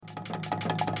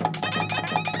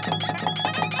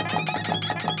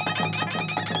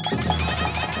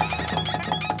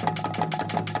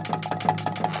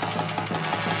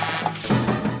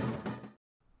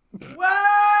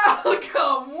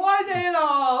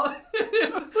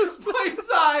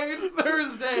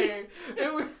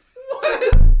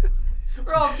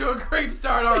great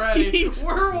start already.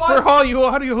 We're watching. For all you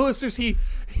audio listeners, he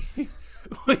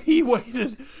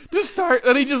waited to start,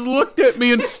 and he just looked at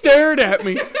me and stared at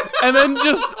me, and then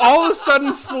just all of a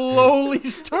sudden slowly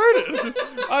started.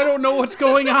 I don't know what's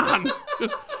going on.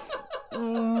 Just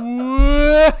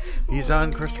He's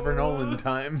on Christopher Nolan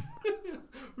time.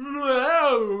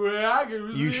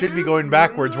 You should be going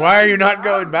backwards. Why are you not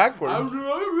going backwards?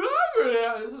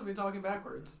 This is me talking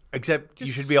backwards. Except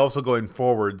you should be also going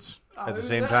forwards at the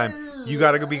same time. You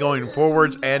got to be going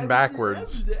forwards and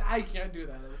backwards. I can't do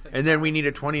that at the same time. And then we need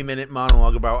a 20-minute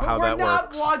monologue about how that works. We're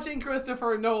not watching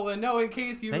Christopher Nolan. No, in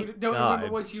case you don't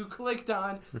remember what you clicked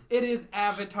on, it is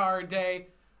Avatar Day.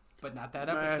 But not that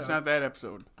episode. That's not that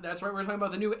episode. That's right. We're talking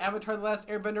about the new Avatar The Last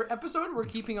Airbender episode. We're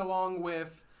keeping along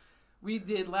with... We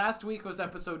did last week was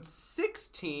episode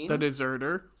 16. The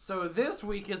Deserter. So this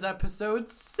week is episode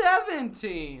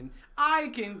 17. I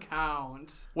can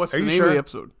count. What's the name of the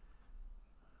episode?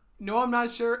 No, I'm not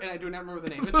sure, and I do not remember the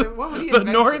name. It's the one with the The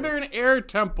inventor. Northern Air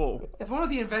Temple. It's one with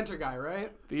the inventor guy,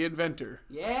 right? The inventor.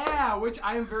 Yeah, which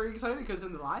I am very excited because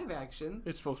in the live action...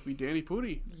 It's supposed to be Danny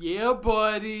Pudi. Yeah,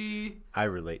 buddy. I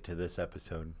relate to this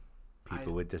episode.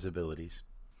 People with disabilities.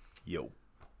 Yo.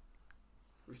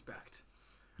 Respect.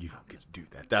 You don't get to do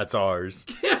that. That's ours.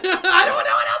 I don't know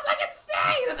what else I can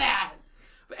say to that.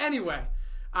 But anyway,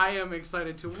 I am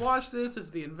excited to watch this as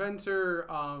the inventor.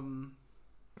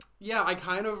 Yeah, I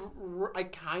kind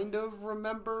of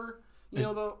remember,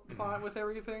 the plot with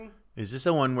everything. Is this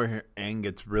the one where Aang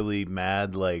gets really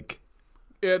mad, like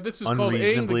Yeah, this is called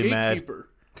Aang the Gatekeeper.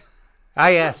 Ah,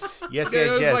 yes. Yes.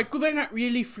 It's like, well, they're not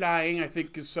really flying, I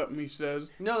think is something he says.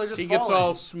 No, they're just He falling. gets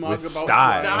all smug With about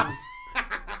style. flying.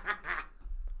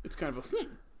 It's kind of a...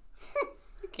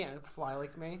 You can't fly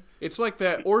like me. It's like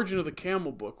that Origin of the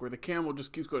Camel book, where the camel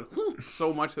just keeps going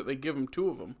so much that they give him two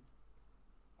of them.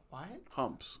 What?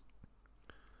 Humps.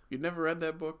 You'd never read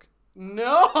that book?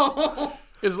 No!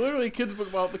 It's literally a kid's book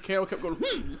about the camel kept going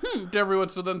to everyone,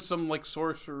 so then some like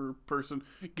sorcerer person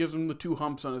gives him the two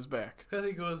humps on his back. Because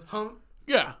he goes, hump.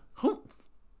 Yeah. Hump.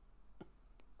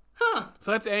 Huh.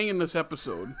 So that's Aang in this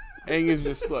episode. Aang is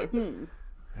just like,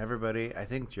 Everybody, I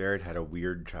think Jared had a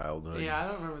weird childhood. Yeah, I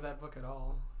don't remember that book at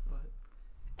all. But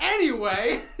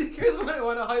anyway, you guys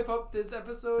want to hype up this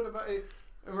episode about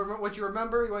what you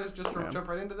remember? You want to just jump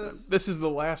right into this? This is the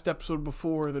last episode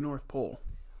before the North Pole.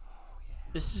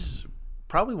 This is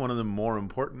probably one of the more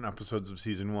important episodes of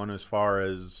season 1 as far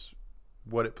as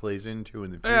what it plays into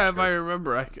in the future. Yeah, if I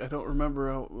remember. I don't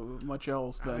remember much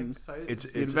else then. It's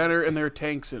the inventor and there are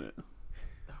tanks in it.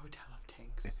 The Hotel of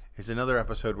Tanks. It's another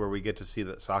episode where we get to see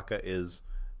that Sokka is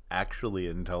actually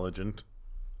intelligent.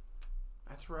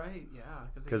 That's right, yeah.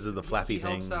 Because of the flappy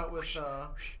thing. He helps out with,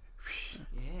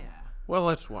 yeah. Well,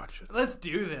 let's watch it. Let's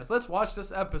do this. Let's watch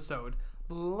this episode.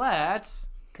 Let's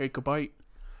take a bite.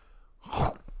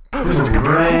 This is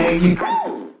Greg.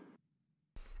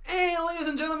 And ladies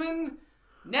and gentlemen,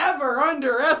 never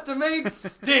underestimate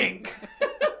stink.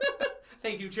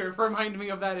 Thank you, Jared, for reminding me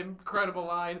of that incredible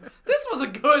line. This was a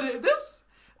good...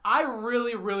 I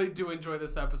really, really do enjoy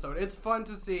this episode. It's fun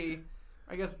to see.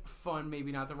 I guess fun,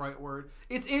 maybe not the right word.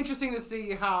 It's interesting to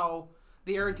see how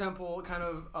the Air Temple kind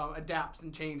of adapts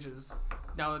and changes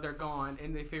now that they're gone,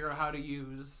 and they figure out how to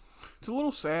use... It's a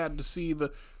little sad to see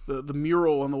the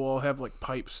mural on the wall have like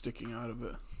pipes sticking out of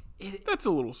it. That's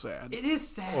a little sad. It is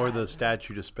sad. Or the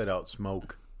statue to spit out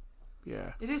smoke.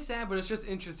 Yeah. It is sad, but it's just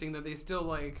interesting that they still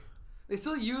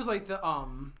use like the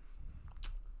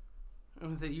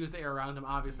they use the air around them,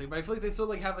 obviously, but I feel like they still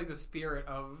like have like the spirit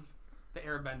of the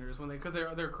Airbenders because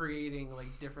they're creating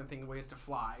like different ways to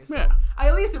fly. So yeah. I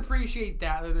at least appreciate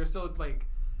that they're still like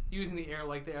using the air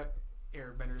like the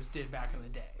Airbenders did back in the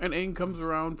day. And Aang comes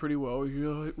around pretty well. He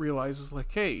realizes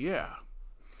like, hey, yeah.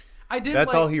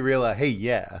 That's all he realized. Hey,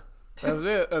 yeah. That was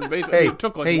it. And basically, it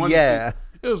took like one yeah. scene.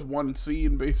 It was one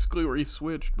scene basically where he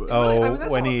switched. But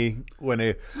when he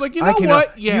like, you know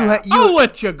what? Yeah, I'll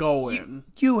let you go in.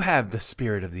 You have the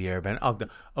spirit of the Airbender. I'll go.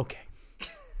 Okay.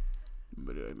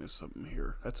 But did I miss something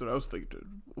here? That's what I was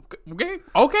thinking.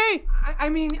 Okay. I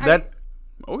mean,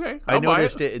 okay. I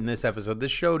noticed it in this episode.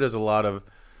 This show does a lot of.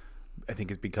 I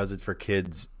think it's because it's for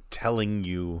kids, telling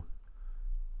you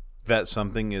that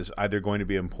something is either going to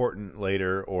be important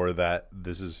later or that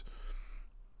this is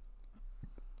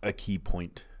a key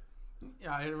point.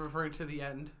 Yeah, referring to the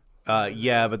end.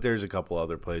 Yeah, but there's a couple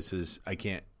other places. I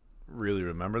can't really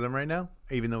remember them right now,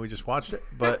 even though we just watched it.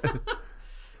 But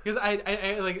because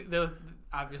I like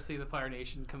obviously the Fire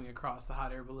Nation coming across the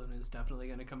hot air balloon is definitely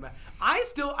going to come back. I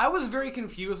was very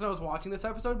confused when I was watching this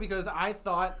episode because I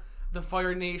thought the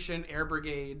Fire Nation Air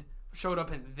Brigade showed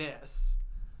up in this.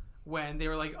 when they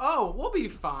were like, "Oh, we'll be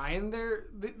fine.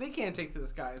 They can't take to the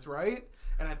skies, right?"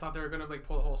 And I thought they were gonna like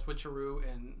pull the whole switcheroo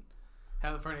and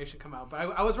have the Fire Nation come out, but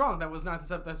I was wrong. That was not the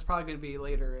stuff. That's probably gonna be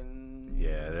later in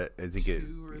I think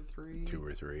two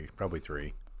or three, probably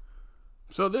 3.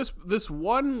 So this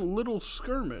one little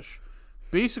skirmish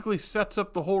basically sets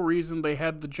up the whole reason they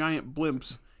had the giant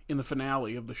blimps in the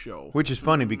finale of the show. Which is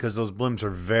funny because those blimps are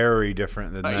very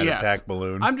different than that attack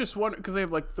balloon. I'm just wondering because they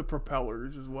have like the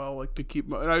propellers as well, like to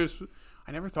keep. And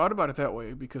I never thought about it that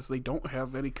way because they don't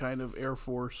have any kind of air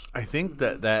force. I think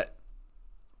that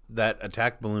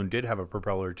attack balloon did have a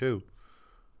propeller too.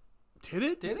 Did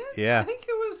it? Did it? Yeah. I think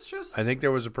it was just. I think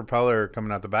there was a propeller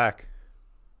coming out the back.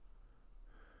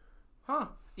 Huh.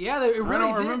 Yeah, it really I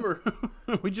don't did. remember.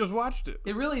 We just watched it.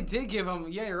 It really did give them.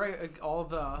 Yeah, you're right. All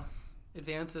the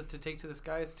advances to take to the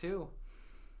skies too.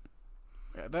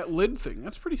 Yeah, that lid thing,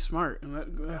 that's pretty smart. And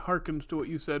that harkens to what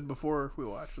you said before we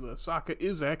watched. The Sokka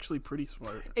is actually pretty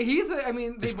smart. I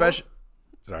mean,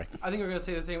 Sorry. I think we're going to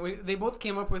say the same. They both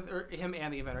came up with, or him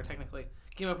and the inventor technically,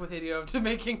 came up with the idea of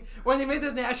making, when they made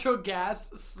the natural gas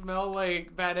smell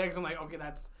like bad eggs, I'm like, okay,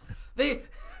 they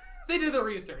did the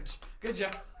research. Good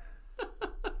job.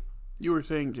 You were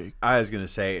saying, Jake. I was going to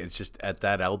say, it's just at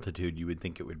that altitude, you would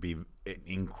think it would be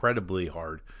incredibly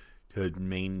hard to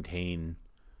maintain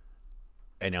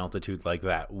an altitude like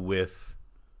that with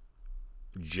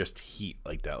just heat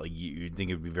like that. Like you'd think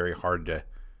it would be very hard to.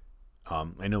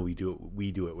 I know we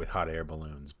do it with hot air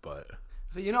balloons, but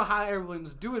So hot air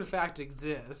balloons do in fact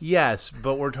exist. yes,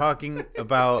 but we're talking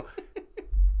about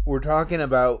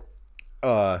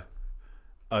a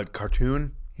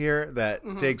cartoon here that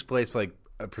takes place like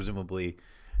presumably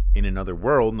in another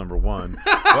world, number one,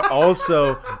 but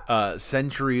also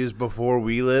centuries before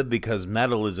we live, because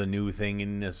metal is a new thing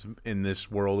in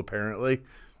this world apparently.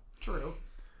 True.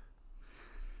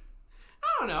 I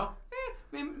don't know.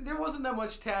 I mean, there wasn't that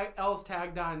much else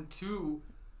tagged on to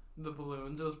the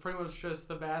balloons. It was pretty much just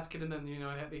the basket, and then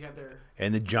they had their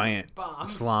And the giant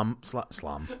bombs. slime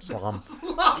Slime bombs.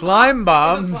 Slime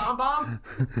bomb.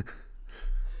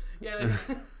 Yeah,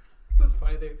 it was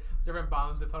funny. Different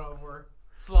bombs they thought of were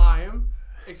slime,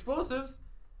 explosives,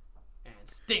 and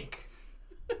stink.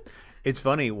 It's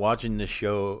funny watching this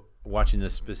show, watching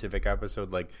this specific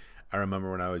episode. Like, I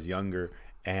remember when I was younger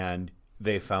and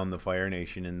they found the Fire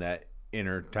Nation in that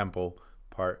inner temple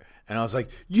part, and I was like,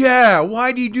 yeah,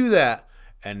 why do you do that?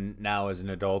 And now as an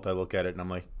adult I look at it and I'm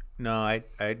like, no, I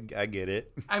get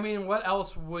it. I mean, what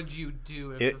else would you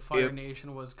do if the Fire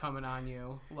Nation was coming on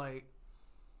you? Like,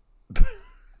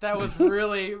 that was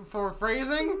really, for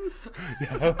phrasing,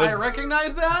 I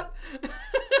recognize that.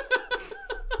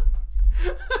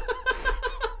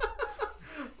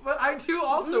 But I too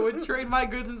also would trade my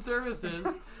goods and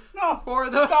services for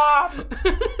the Stop!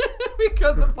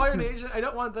 because the Fire Nation, I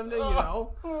don't want them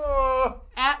to,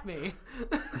 at me.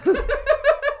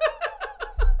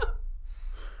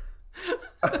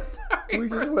 Sorry, We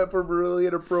just went from really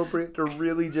inappropriate to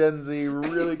really Gen Z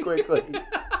really quickly.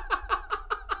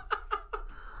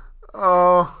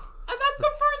 Oh. And that's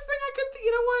the first thing I could think.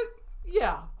 You know what?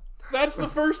 Yeah. That's the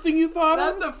first thing you thought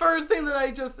That's of? the first thing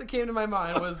that came to my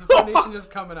mind was the foundation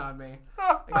just coming on me.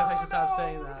 I guess I should stop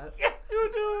saying that. Yes, you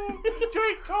do.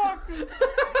 Jake, talk.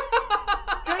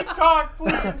 Jake, talk,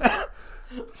 please.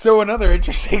 So another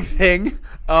interesting thing,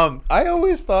 I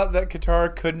always thought that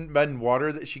Katara couldn't bend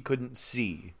water that she couldn't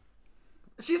see.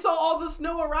 She saw all the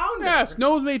snow around her. Yeah,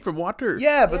 snow's made from water.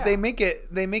 Yeah, but Yeah.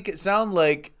 they make it sound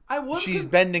like she's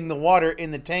bending the water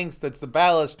in the tanks. That's the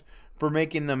ballast for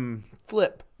making them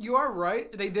flip. You are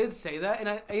right. They did say that, and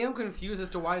I am confused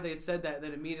as to why they said that.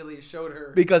 That immediately showed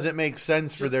her. Because it makes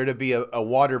sense for there to be a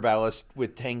water ballast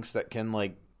with tanks that can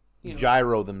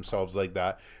gyro themselves like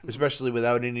that, especially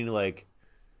without any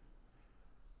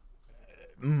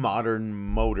modern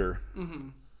motor. Mm-hmm.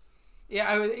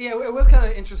 Yeah, it was kind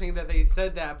of interesting that they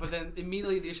said that, but then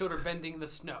immediately they showed her bending the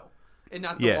snow and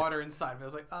not the water inside. I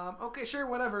was like, okay, sure,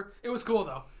 whatever. It was cool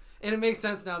though, and it makes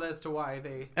sense now as to why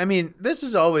they. I mean, this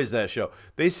is always that show.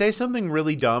 They say something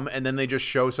really dumb, and then they just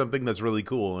show something that's really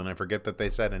cool, and I forget that they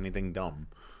said anything dumb.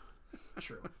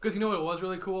 True, because you know what was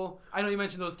really cool? I know you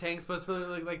mentioned those tanks, but it's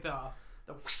really like the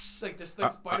whoosh, like this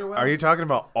spider webs. Are you talking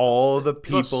about all the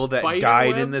people that spider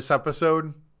died web? in this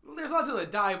episode? There's a lot of people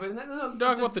that die, but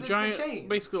Talk about the giant, chains.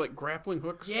 basically like grappling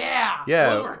hooks. Yeah, Yeah,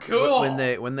 those were cool.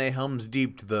 when they Helm's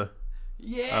Deep'd the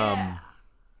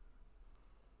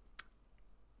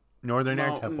Northern Air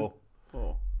Mountain. Temple.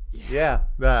 Oh. Yeah,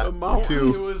 that The mountain. It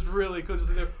too. was really cool,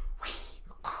 just like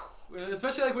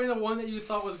especially like when the one that you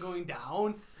thought was going down,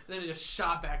 and then it just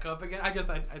shot back up again. It's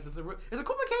a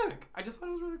cool mechanic. I just thought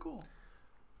it was really cool.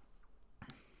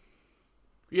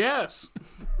 Yes.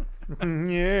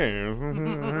 Yeah.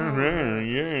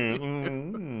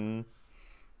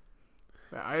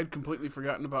 I had completely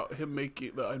forgotten about him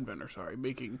making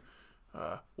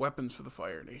weapons for the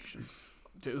Fire Nation.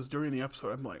 It was during the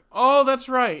episode. I'm like, oh, that's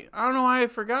right. I don't know why I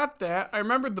forgot that. I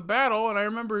remembered the battle and I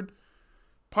remembered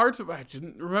parts of it. I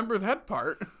didn't remember that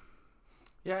part.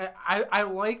 Yeah, I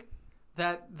like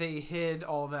that they hid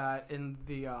all that in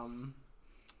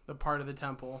the part of the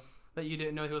temple that you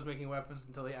didn't know he was making weapons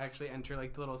until they actually enter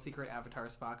like the little secret avatar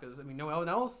spot. Because I mean, no one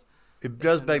else. It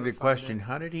does beg the question: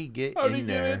 how did he get in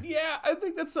there? Yeah, I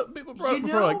think that's something people brought up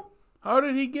before. Like, how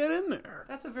did he get in there?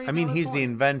 That's a very. I mean, he's point. the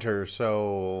inventor,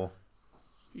 so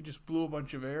he just blew a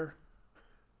bunch of air.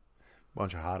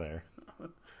 Bunch of hot air.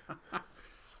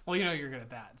 Well, you know you're good at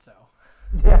that, so.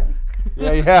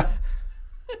 Yeah.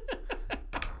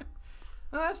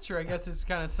 Well, that's true. I guess it's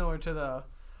kind of similar to the.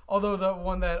 Although the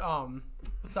one that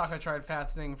Sokka tried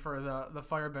fastening for the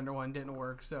Firebender one didn't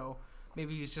work, so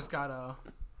maybe he's just got a.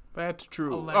 That's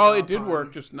true. Oh, it did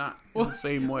work, just not in the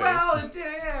same way. Well, it did,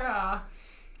 yeah.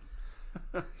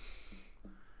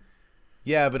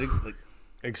 Yeah, but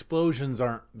explosions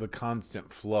aren't the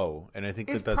constant flow, and I think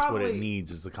that's what it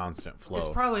needs is the constant flow. It's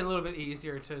probably a little bit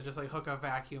easier to just like hook a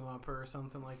vacuum up or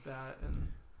something like that.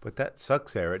 But that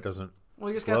sucks air. It doesn't. Well,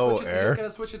 you just blow gotta switch it. air. You just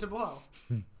gotta switch it to blow.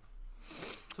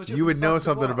 You would know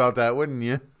something about that, wouldn't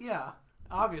you? Yeah,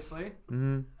 obviously.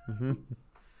 Mm-hmm.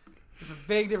 There's a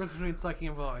big difference between sucking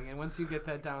and blowing, and once you get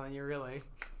that down, then you're really.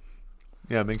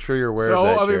 Yeah, make sure you're aware of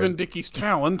that. So, other Jared. than Dickie's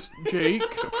talents, Jake.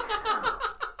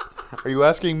 Are you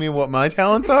asking me what my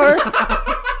talents are?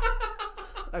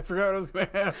 I forgot what I was going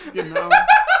to ask you now.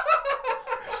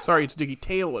 Sorry, it's Dickie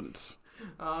talents.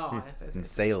 Oh, in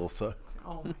sales.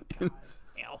 Oh my god.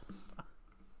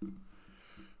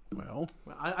 Well,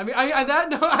 I mean, I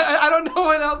don't know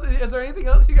what else. Is there anything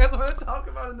else you guys want to talk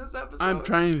about in this episode? I'm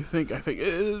trying to think. I think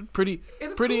it's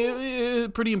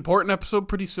pretty important episode.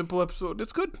 Pretty simple episode.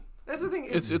 It's good. That's the thing.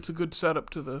 It's a good setup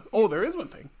to the. Oh, there is one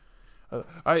thing.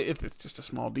 It's just a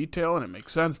small detail and it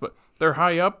makes sense, but they're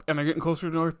high up and they're getting closer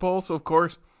to the North Pole, so of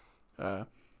course, Sokka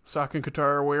and Katara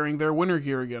are wearing their winter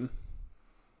gear again.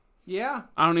 Yeah.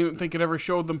 I don't even think it ever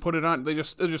showed them put it on. It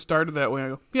just started that way. I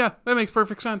go, yeah, that makes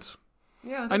perfect sense.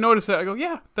 Yeah, I noticed that. I go,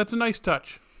 yeah, that's a nice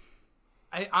touch.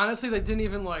 I honestly, that didn't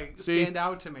even stand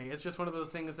out to me. It's just one of those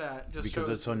things that just because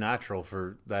it's so natural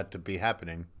for that to be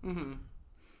happening. Mm-hmm.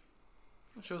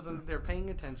 It shows them they're paying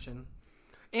attention.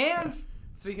 And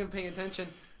speaking of paying attention,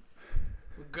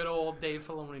 good old Dave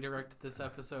Filoni directed this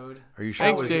episode. Are you sure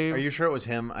Are you sure it was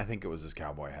him? I think it was his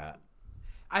cowboy hat.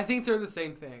 I think they're the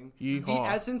same thing. Yeehaw. The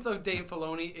essence of Dave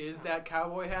Filoni is that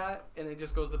cowboy hat, and it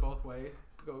just goes both ways.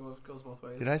 Goes both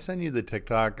ways. Did I send you the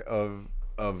TikTok of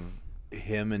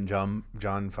him and John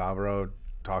Favreau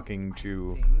talking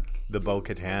to the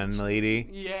Bo-Katan lady?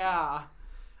 Yeah,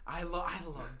 I love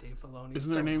Dave Filoni.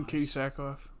 Isn't their name Katie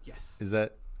Sackhoff? Yes. Is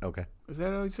that okay? Is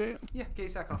that how you say it? Yeah,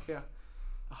 Katie Sackhoff. Yeah.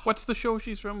 What's the show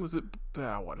she's from? Was it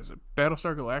what is it?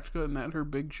 Battlestar Galactica? Isn't that her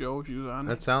big show she was on?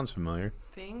 That sounds familiar.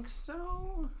 Think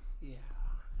so. Yeah.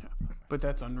 But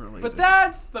that's unrelated. But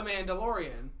that's The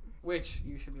Mandalorian, which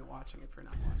you should be watching if you're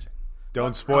not watching.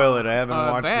 Don't spoil it. I haven't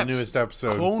watched the newest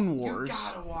episode. Clone Wars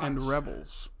watch. and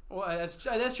Rebels. Well, that's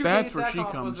true. That's Katie where she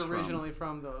Sackhoff comes was originally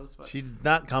from those. But. She did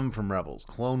not come from Rebels.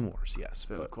 Clone Wars, yes.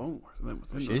 So but Clone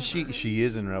Wars. Is she? She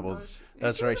is in Rebels.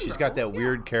 That's right. She's got that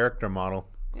weird character model.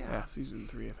 Yeah, season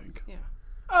 3, I think. Yeah.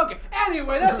 Okay.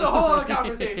 Anyway, that's a whole other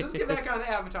conversation. Let's get back on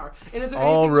Avatar. And is there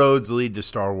all roads lead to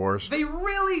Star Wars. They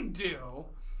really do.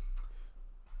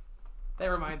 That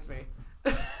reminds me.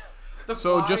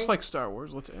 So just like Star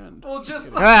Wars, let's end. Well,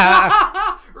 just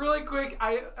really quick,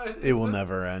 it will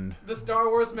never end. The Star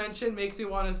Wars mention makes me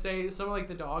want to say something like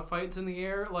the dog fights in the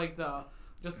air, like the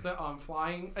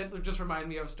flying. It just reminded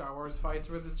me of Star Wars fights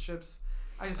where the ships.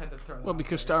 I just had to throw that. Well,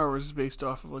 because Star Wars is based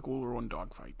off of like World War I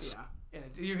dog fights. Yeah, and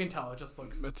you can tell it just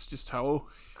looks. That's just how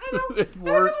it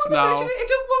works now. It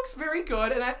just looks very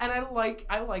good, and I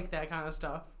like that kind of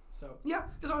stuff. So yeah,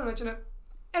 just want to mention it.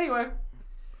 Anyway,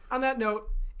 on that note,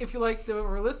 if you like what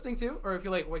we're listening to, or if you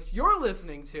like what you're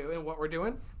listening to and what we're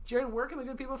doing, Jared, where can the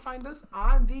good people find us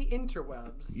on the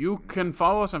interwebs? You can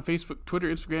follow us on Facebook, Twitter,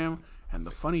 Instagram, and the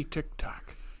funny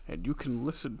TikTok. And you can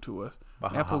listen to us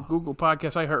on Apple, Google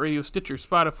Podcasts, iHeartRadio, Stitcher,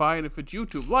 Spotify, and if it's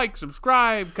YouTube, like,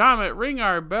 subscribe, comment, ring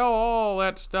our bell, all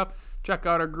that stuff. Check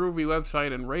out our groovy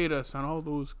website and rate us on all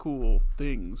those cool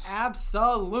things.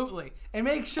 Absolutely. And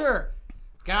make sure,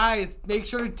 guys,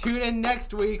 to tune in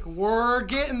next week. We're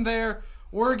getting there.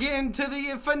 We're getting to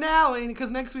the finale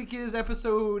because next week is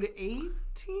episode 18.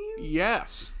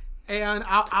 Yes. And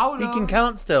he can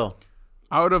count still.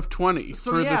 out of 20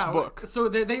 for this book. So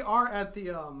they are at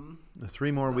the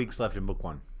 3 more weeks left in book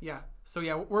 1. Yeah. So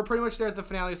yeah, we're pretty much there at the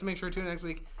finale. So make sure to tune in next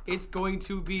week. It's going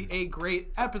to be a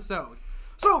great episode.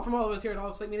 So from all of us here at All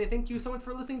of Slate Media, thank you so much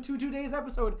for listening to today's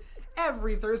episode.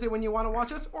 Every Thursday when you want to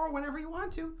watch us or whenever you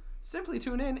want to, simply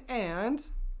tune in and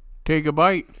take a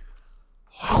bite.